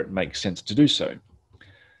index where it makes sense to do so.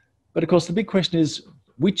 But of course, the big question is,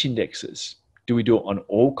 which indexes? Do we do it on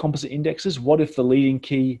all composite indexes? What if the leading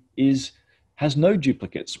key has no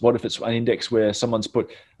duplicates? What if it's an index where someone's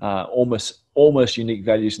put almost unique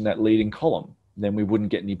values in that leading column? Then we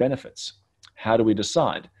wouldn't get any benefits. How do we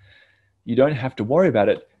decide? You don't have to worry about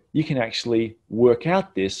it. You can actually work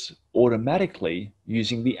out this automatically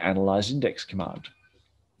using the analyze index command.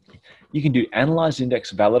 You can do analyze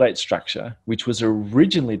index validate structure, which was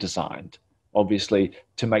originally designed, obviously,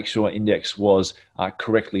 to make sure index was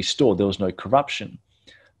correctly stored. There was no corruption.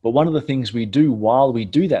 But one of the things we do while we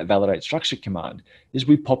do that validate structure command is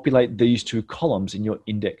we populate these 2 columns in your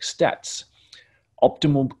index stats: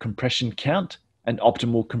 optimal compression count and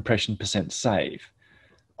optimal compression percent save.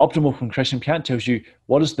 Optimal compression count tells you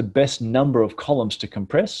what is the best number of columns to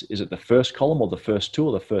compress. Is it the first column or the first 2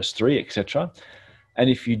 or the first 3, etc.? And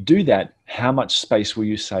if you do that, how much space will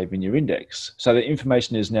you save in your index? So the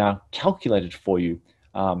information is now calculated for you,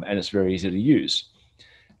 and it's very easy to use.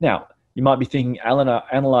 Now, you might be thinking,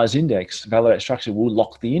 analyze index, validate structure will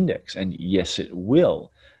lock the index. And yes, it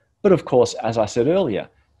will. But of course, as I said earlier,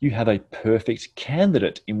 you have a perfect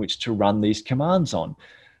candidate in which to run these commands on.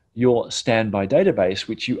 Your standby database,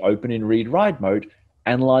 which you open in read-write mode,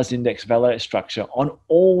 analyze index validate structure on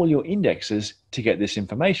all your indexes to get this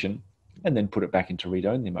information, and then put it back into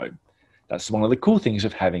read-only mode. That's one of the cool things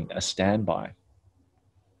of having a standby.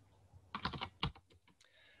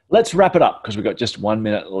 Let's wrap it up because we've got just 1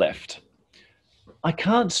 minute left. I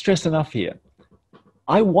can't stress enough here.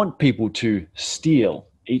 I want people to steal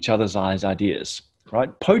each other's ideas,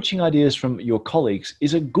 right? Poaching ideas from your colleagues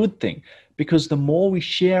is a good thing because the more we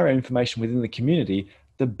share our information within the community,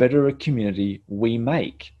 the better a community we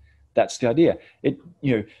make. That's the idea.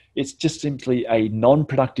 It's just simply a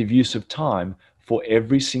non-productive use of time for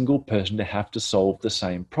every single person to have to solve the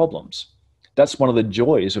same problems. That's one of the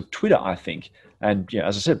joys of Twitter, I think. And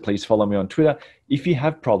as I said, please follow me on Twitter. If you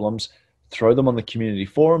have problems, throw them on the community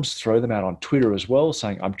forums, throw them out on Twitter as well,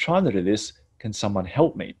 saying, I'm trying to do this, can someone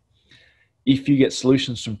help me? If you get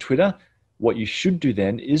solutions from Twitter, what you should do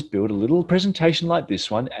then is build a little presentation like this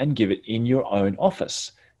one and give it in your own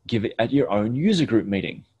office. Give it at your own user group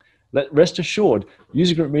meeting. Rest assured,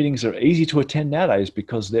 user group meetings are easy to attend nowadays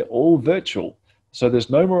because they're all virtual. So there's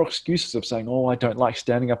no more excuses of saying, oh, I don't like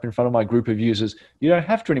standing up in front of my group of users. You don't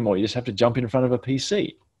have to anymore. You just have to jump in front of a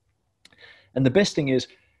PC. And the best thing is,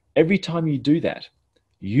 every time you do that,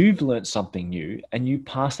 you've learned something new and you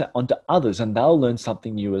pass that on to others and they'll learn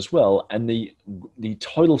something new as well. And the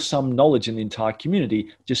total sum knowledge in the entire community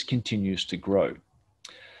just continues to grow.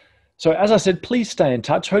 So as I said, please stay in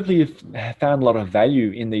touch. Hopefully you've found a lot of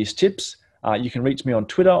value in these tips. You can reach me on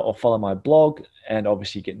Twitter or follow my blog, and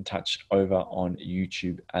obviously get in touch over on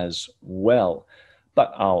YouTube as well.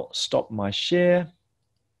 But I'll stop my share,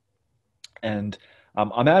 and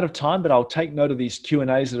I'm out of time, but I'll take note of these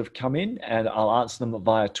Q&As that have come in, and I'll answer them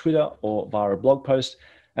via Twitter or via a blog post.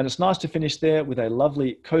 And it's nice to finish there with a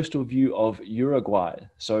lovely coastal view of Uruguay.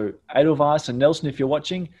 So Edelweiss and Nelson, if you're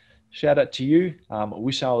watching, shout out to you. I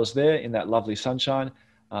wish I was there in that lovely sunshine.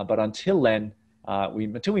 But until then,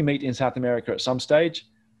 until we meet in South America at some stage,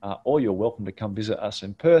 or you're welcome to come visit us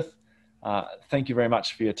in Perth. Thank you very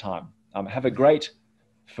much for your time.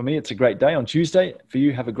 For me, it's a great day on Tuesday. For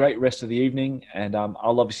you, have a great rest of the evening. And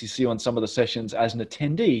I'll obviously see you on some of the sessions as an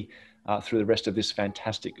attendee through the rest of this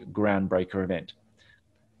fantastic groundbreaker event.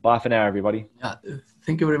 Bye for now, everybody. Yeah,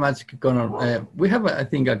 thank you very much, Connor. We have, I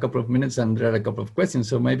think, a couple of minutes, and there are a couple of questions.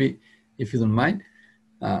 So maybe, if you don't mind.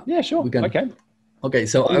 Yeah, sure. We can... Okay. Okay,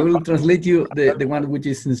 so I will translate you the one which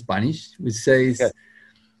is in Spanish, which says, okay.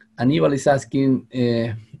 Aníbal is asking,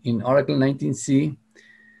 in Oracle 19c,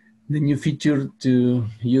 the new feature to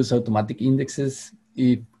use automatic indexes,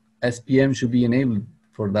 if SPM should be enabled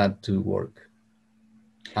for that to work.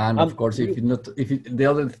 And of course, the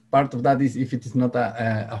other part of that is if it is not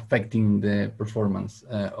affecting the performance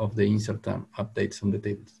of the insert updates on the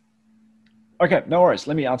tables. Okay, no worries.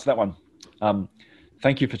 Let me answer that one.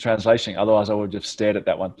 Thank you for translation. Otherwise, I would have stared at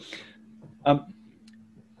that one.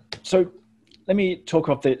 So let me talk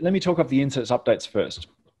off the inserts updates first.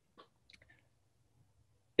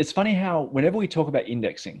 It's funny how whenever we talk about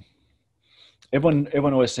indexing, everyone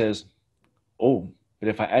always says, "Oh, but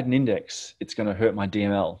if I add an index, it's going to hurt my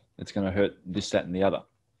DML. It's going to hurt this, that, and the other."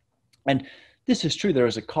 And this is true. There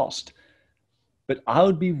is a cost. But I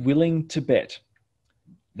would be willing to bet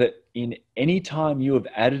that in any time you have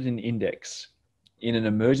added an index in an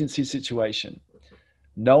emergency situation,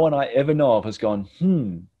 no one I ever know of has gone,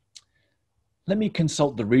 let me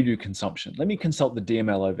consult the redo consumption. Let me consult the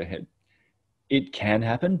DML overhead. It can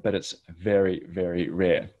happen, but it's very, very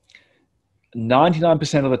rare.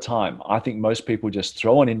 99% of the time, I think most people just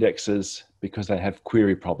throw on indexes because they have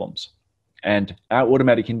query problems. And our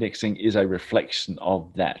automatic indexing is a reflection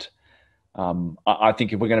of that. I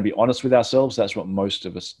think if we're going to be honest with ourselves, that's what most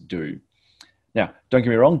of us do. Now, don't get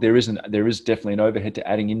me wrong, there is definitely an overhead to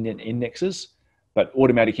adding in indexes, but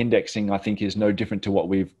automatic indexing, I think, is no different to what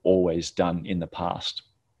we've always done in the past.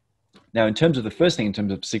 Now, in terms of the first thing, in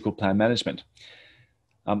terms of SQL plan management,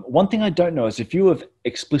 one thing I don't know is if you have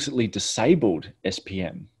explicitly disabled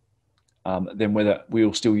SPM, then whether we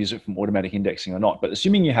will still use it from automatic indexing or not. But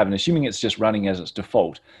assuming you haven't, assuming it's just running as its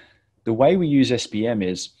default, the way we use SPM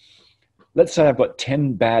is, let's say I've got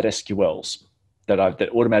 10 bad SQLs that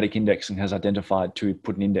automatic indexing has identified to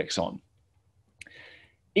put an index on.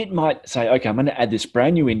 It might say, okay, I'm going to add this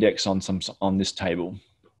brand new index on this table,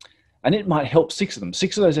 and it might help 6 of them.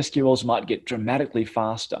 6 of those SQLs might get dramatically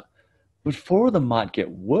faster, but 4 of them might get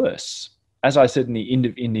worse. As I said in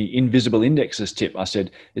the invisible indexes tip, I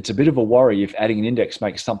said, it's a bit of a worry if adding an index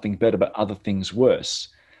makes something better, but other things worse.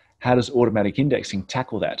 How does automatic indexing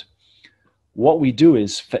tackle that? What we do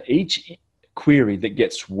is for each query that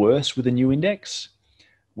gets worse with a new index,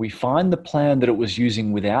 we find the plan that it was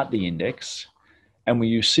using without the index, and we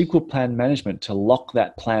use SQL plan management to lock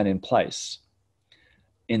that plan in place.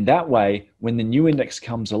 In that way, when the new index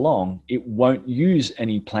comes along, it won't use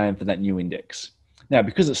any plan for that new index. Now,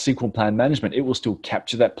 because it's SQL plan management, it will still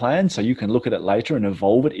capture that plan, so you can look at it later and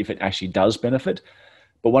evolve it if it actually does benefit.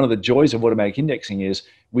 But one of the joys of automatic indexing is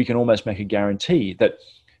we can almost make a guarantee that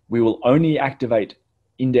we will only activate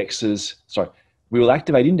indexes, but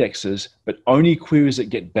only queries that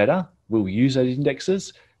get better will use those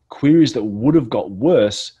indexes. Queries that would have got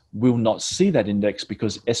worse will not see that index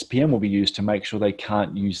because SPM will be used to make sure they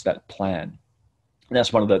can't use that plan. And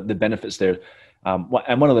that's one of the benefits there. And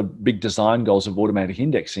one of the big design goals of automatic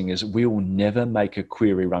indexing is we will never make a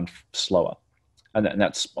query run slower. And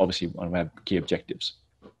that's obviously one of our key objectives.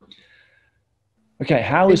 Okay,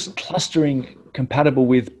 how is clustering compatible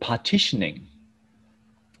with partitioning?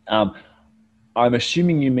 I'm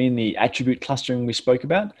assuming you mean the attribute clustering we spoke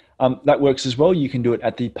about. That works as well. You can do it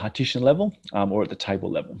at the partition level or at the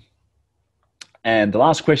table level. And the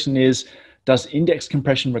last question is, does index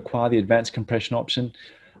compression require the advanced compression option?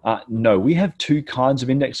 No, we have 2 kinds of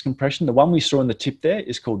index compression. The one we saw in the tip there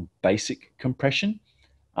is called basic compression,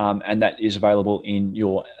 and that is available in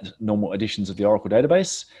your normal editions of the Oracle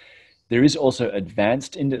database. There is also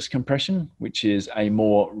advanced index compression, which is a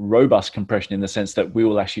more robust compression in the sense that we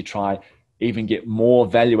will actually try even get more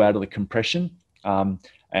value out of the compression.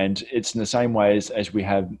 And it's in the same ways as we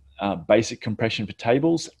have basic compression for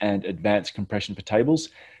tables and advanced compression for tables.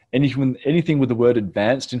 Anything with the word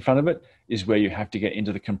advanced in front of it is where you have to get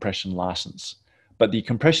into the compression license. But the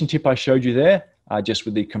compression tip I showed you there, just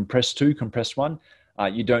with the compress 2, compress 1,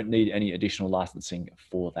 you don't need any additional licensing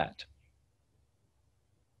for that.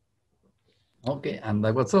 Okay, and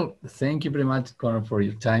that was all. Thank you very much, Connor, for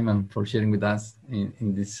your time and for sharing with us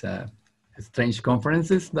in these strange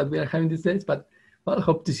conferences that we are having these days. But well,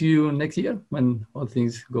 hope to see you next year when all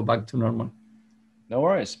things go back to normal. No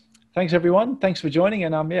worries. Thanks, everyone. Thanks for joining,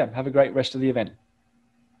 and yeah, have a great rest of the event.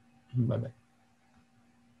 Bye-bye.